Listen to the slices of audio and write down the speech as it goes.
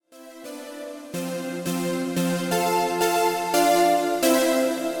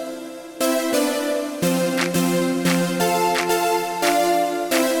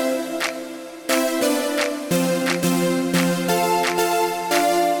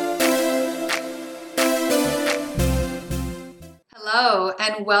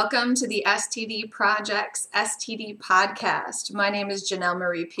and welcome to the STD Project's STD Podcast. My name is Janelle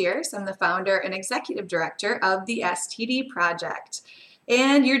Marie Pierce. I'm the founder and executive director of the STD Project.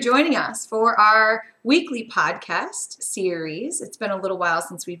 And you're joining us for our weekly podcast series. It's been a little while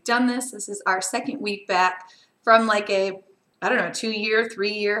since we've done this. This is our second week back from like a 2-year,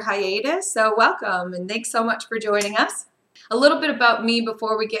 3-year hiatus. So welcome and thanks so much for joining us. A little bit about me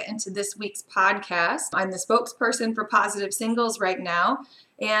before we get into this week's podcast. I'm the spokesperson for Positive Singles right now,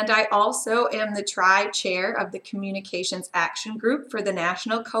 and I also am the Tri-Chair of the Communications Action Group for the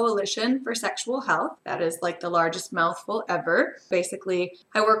National Coalition for Sexual Health. That is like the largest mouthful ever. Basically,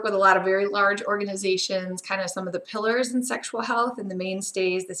 I work with a lot of very large organizations, kind of some of the pillars in sexual health and the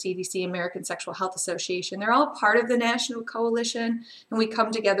mainstays, the CDC, American Sexual Health Association. They're all part of the National Coalition, and we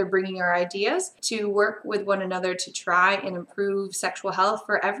come together bringing our ideas to work with one another to try and improve sexual health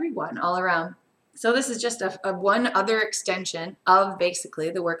for everyone all around. So this is just a one other extension of basically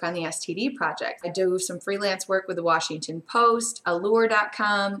the work on the STD Project. I do some freelance work with the Washington Post,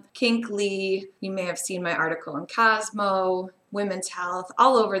 Allure.com, Kinkly. You may have seen my article in Cosmo, Women's Health,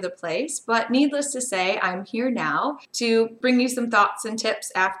 all over the place. But needless to say, I'm here now to bring you some thoughts and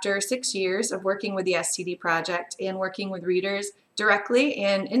tips after 6 years of working with the STD Project and working with readers directly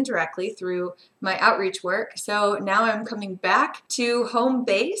and indirectly through my outreach work. So now I'm coming back to home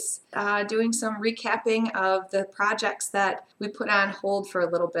base, doing some recapping of the projects that we put on hold for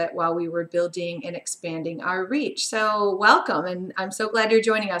a little bit while we were building and expanding our reach. So welcome, and I'm so glad you're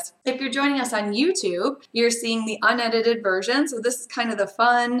joining us. If you're joining us on YouTube, you're seeing the unedited version. So this is kind of the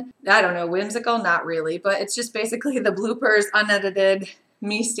fun, whimsical, not really, but it's just basically the bloopers unedited.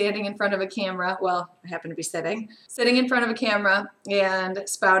 Me standing in front of a camera, well, I happen to be sitting in front of a camera and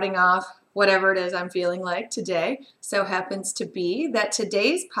spouting off whatever it is I'm feeling like today. So happens to be that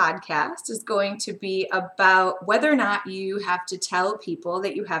today's podcast is going to be about whether or not you have to tell people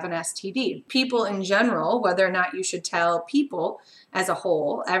that you have an STD. People in general, whether or not you should tell people as a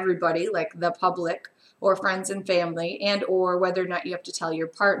whole, everybody, like the public, or friends and family, and or whether or not you have to tell your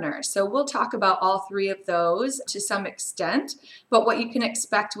partner. So we'll talk about all three of those to some extent, but what you can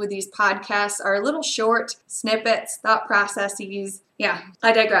expect with these podcasts are little short snippets, thought processes. Yeah,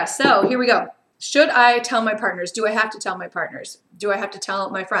 I digress. So here we go. Should I tell my partners? Do I have to tell my partners? Do I have to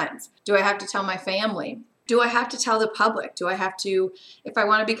tell my friends? Do I have to tell my family? Do I have to tell the public? Do I have to, if I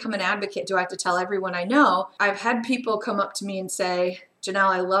want to become an advocate, do I have to tell everyone I know? I've had people come up to me and say,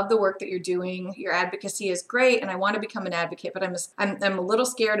 Janelle, I love the work that you're doing. Your advocacy is great, and I want to become an advocate, but I'm a little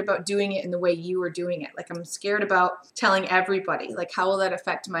scared about doing it in the way you are doing it. Like, I'm scared about telling everybody. Like, how will that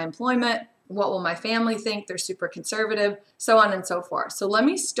affect my employment? What will my family think? They're super conservative, so on and so forth. So let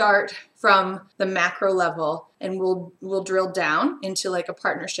me start from the macro level, and we'll drill down into like a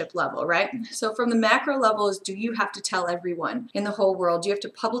partnership level, right? So from the macro level is, do you have to tell everyone in the whole world? Do you have to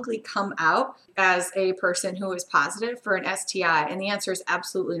publicly come out as a person who is positive for an STI? And the answer is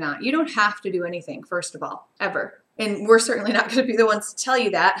absolutely not. You don't have to do anything, first of all, ever. And we're certainly not going to be the ones to tell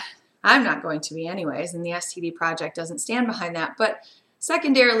you that. I'm not going to be anyways, and the STD Project doesn't stand behind that. But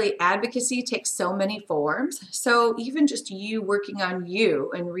secondarily, advocacy takes so many forms. So even just you working on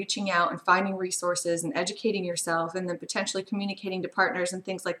you and reaching out and finding resources and educating yourself and then potentially communicating to partners and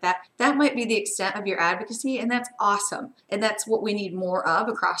things like that, that might be the extent of your advocacy, and that's awesome. And that's what we need more of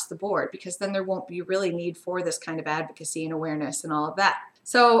across the board, because then there won't be really need for this kind of advocacy and awareness and all of that.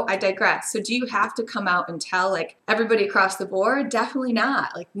 So I digress. So do you have to come out and tell like everybody across the board? Definitely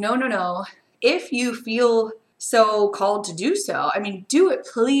not. Like, no. If you feel so called to do so, I mean, do it,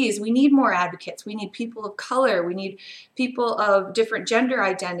 please. We need more advocates. We need people of color. We need people of different gender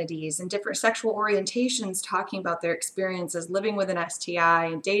identities and different sexual orientations talking about their experiences living with an STI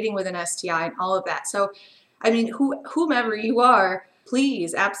and dating with an STI and all of that. So, I mean, whomever you are,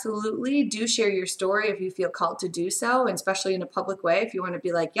 please, absolutely do share your story if you feel called to do so, and especially in a public way. If you want to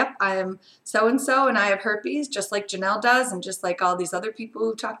be like, yep, I am so-and-so and I have herpes, just like Janelle does and just like all these other people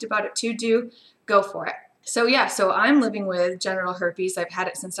who talked about it too do, go for it. So I'm living with genital herpes. I've had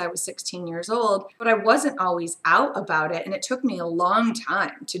it since I was 16 years old, but I wasn't always out about it, and it took me a long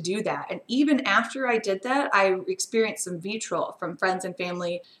time to do that. And even after I did that, I experienced some vitriol from friends and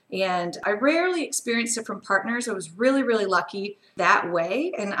family, and I rarely experienced it from partners. I was really, really lucky that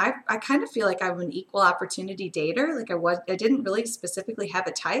way, and I kind of feel like I'm an equal opportunity dater. Like I didn't really specifically have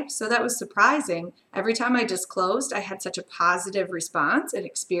a type, so that was surprising. Every time I disclosed, I had such a positive response and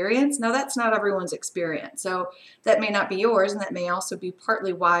experience. Now, that's not everyone's experience. So that may not be yours, and that may also be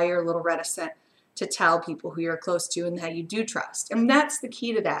partly why you're a little reticent to tell people who you're close to and that you do trust. And that's the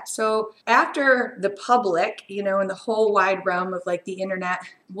key to that. So after the public, in the whole wide realm of like the internet,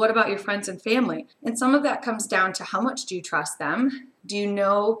 what about your friends and family? And some of that comes down to how much do you trust them? Do you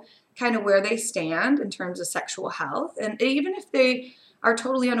know kind of where they stand in terms of sexual health? And even if they are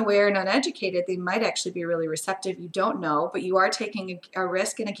totally unaware and uneducated, they might actually be really receptive. You don't know, but you are taking a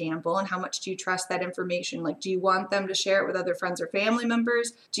risk and a gamble. And how much do you trust that information? Like, do you want them to share it with other friends or family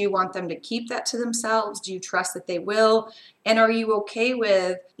members? Do you want them to keep that to themselves? Do you trust that they will? And are you okay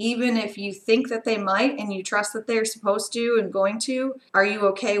with, even if you think that they might and you trust that they're supposed to and going to, are you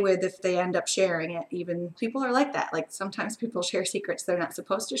okay with if they end up sharing it? Even people are like that. Like sometimes people share secrets they're not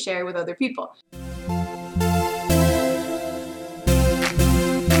supposed to share with other people.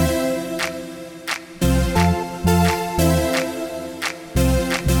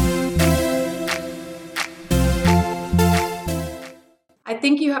 I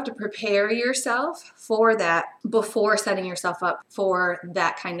think you have to prepare yourself for that before setting yourself up for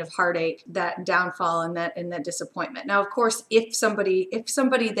that kind of heartache, that downfall, and that disappointment. Now, of course, if somebody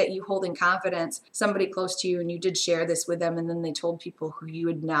that you hold in confidence, somebody close to you, and you did share this with them, and then they told people who you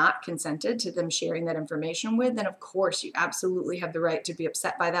had not consented to them sharing that information with, then of course you absolutely have the right to be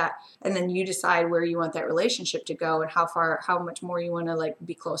upset by that. And then you decide where you want that relationship to go and how much more you want to like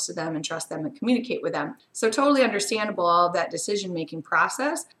be close to them and trust them and communicate with them. So totally understandable, all of that decision-making process.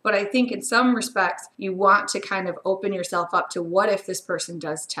 But I think in some respects, you want to kind of open yourself up to what if this person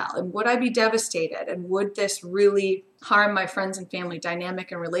does tell? And would I be devastated? And would this really harm my friends and family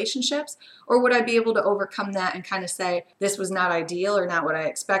dynamic and relationships? Or would I be able to overcome that and kind of say, this was not ideal or not what I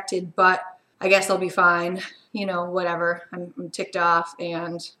expected, but I guess I'll be fine, whatever. I'm ticked off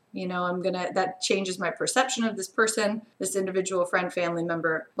and that changes my perception of this person, this individual friend, family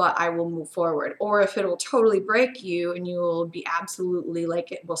member, but I will move forward. Or if it'll totally break you and you will be absolutely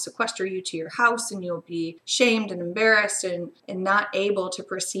like, it will sequester you to your house and you'll be shamed and embarrassed and not able to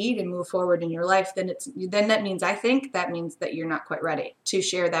proceed and move forward in your life, then that means that you're not quite ready to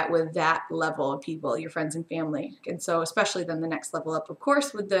share that with that level of people, your friends and family. And so especially then the next level up, of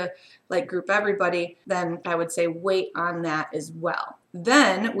course, with the like group everybody, then I would say wait on that as well.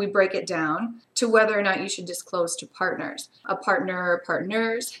 Then we break it down to whether or not you should disclose to partners, a partner or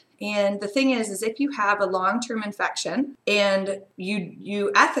partners. And the thing is if you have a long-term infection and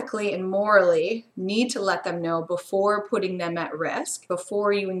you ethically and morally need to let them know before putting them at risk,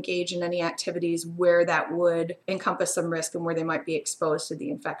 before you engage in any activities where that would encompass some risk and where they might be exposed to the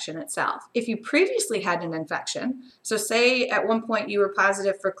infection itself. If you previously had an infection, so say at one point you were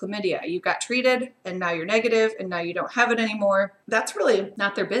positive for chlamydia, you got treated and now you're negative and now you don't have it anymore, that's really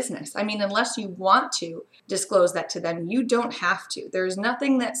not their business. I mean, unless you want to disclose that to them, you don't have to. There's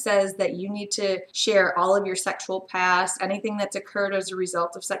nothing that says that you need to share all of your sexual past, anything that's occurred as a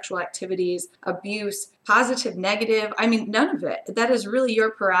result of sexual activities, abuse, positive, negative. I mean, none of it. That is really your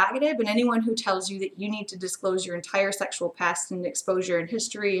prerogative. And anyone who tells you that you need to disclose your entire sexual past and exposure and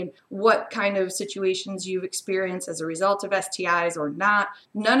history and what kind of situations you've experienced as a result of STIs or not,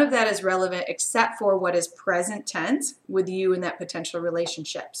 none of that is relevant except for what is present tense with you in that potential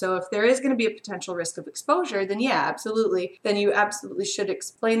relationship. So if there is going to be a potential risk of exposure, then yeah, absolutely. Then you absolutely should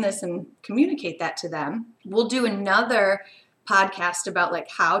explain this and communicate that to them. We'll do another podcast about like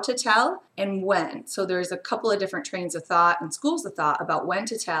how to tell and when. So there's a couple of different trains of thought and schools of thought about when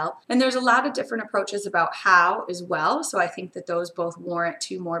to tell. And there's a lot of different approaches about how as well. So I think that those both warrant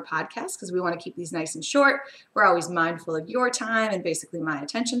 2 more podcasts because we want to keep these nice and short. We're always mindful of your time and basically my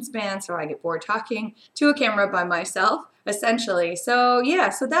attention span. So I get bored talking to a camera by myself, essentially. So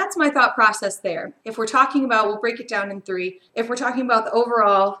that's my thought process there. If we're talking about, we'll break it down in 3. If we're talking about the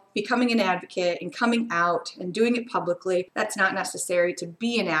overall becoming an advocate and coming out and doing it publicly, that's not necessary to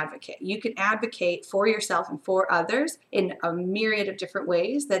be an advocate. You can advocate for yourself and for others in a myriad of different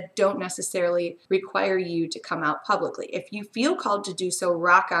ways that don't necessarily require you to come out publicly. If you feel called to do so,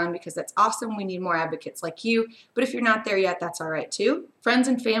 rock on, because that's awesome. We need more advocates like you. But if you're not there yet, that's all right too. Friends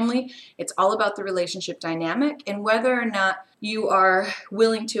and family, it's all about the relationship dynamic and whether or not you are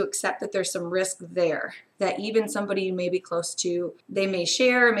willing to accept that there's some risk there, that even somebody you may be close to, they may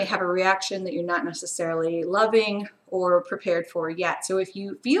share, may have a reaction that you're not necessarily loving or prepared for yet. So if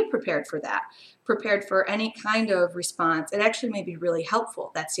you feel prepared for that, prepared for any kind of response, it actually may be really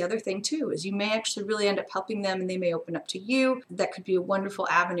helpful. That's the other thing too, is you may actually really end up helping them and they may open up to you. That could be a wonderful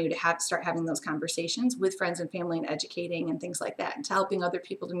avenue to start having those conversations with friends and family and educating and things like that, and to helping other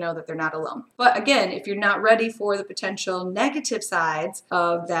people to know that they're not alone. But again, if you're not ready for the potential negative sides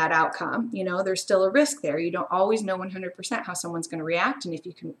of that outcome, there's still a risk there. You don't always know 100% how someone's going to react, and if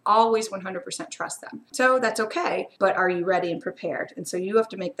you can always 100% trust them. So that's okay, but are you ready and prepared? And so you have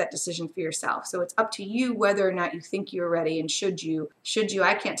to make that decision for yourself. So So it's up to you whether or not you think you're ready, and should you,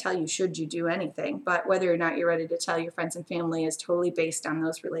 I can't tell you should you do anything, but whether or not you're ready to tell your friends and family is totally based on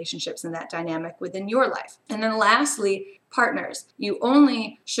those relationships and that dynamic within your life. And then lastly, partners. You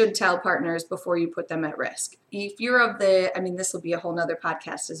only should tell partners before you put them at risk. If you're of the, this will be a whole nother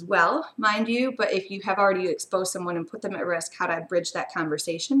podcast as well, mind you, but if you have already exposed someone and put them at risk, how to bridge that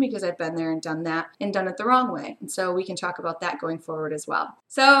conversation, because I've been there and done that and done it the wrong way. And so we can talk about that going forward as well.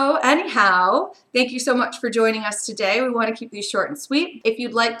 So anyhow, thank you so much for joining us today. We want to keep these short and sweet. If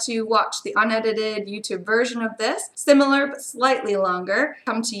you'd like to watch the unedited YouTube version of this, similar but slightly longer,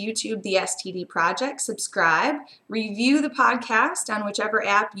 come to YouTube, the STD Project, subscribe, review the podcast on whichever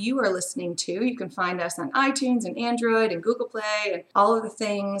app you are listening to. You can find us on iTunes and Android and Google Play and all of the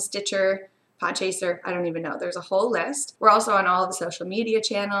things, Stitcher, Podchaser, I don't even know. There's a whole list. We're also on all of the social media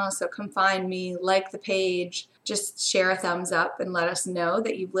channels, so come find me, like the page, just share a thumbs up and let us know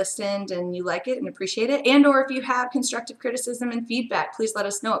that you've listened and you like it and appreciate it. And or if you have constructive criticism and feedback, please let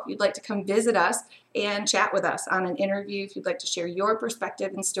us know. If you'd like to come visit us and chat with us on an interview, if you'd like to share your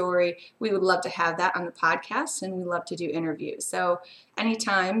perspective and story, we would love to have that on the podcast, and we love to do interviews. So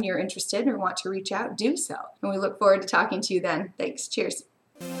anytime you're interested or want to reach out, do so. And we look forward to talking to you then. Thanks. Cheers.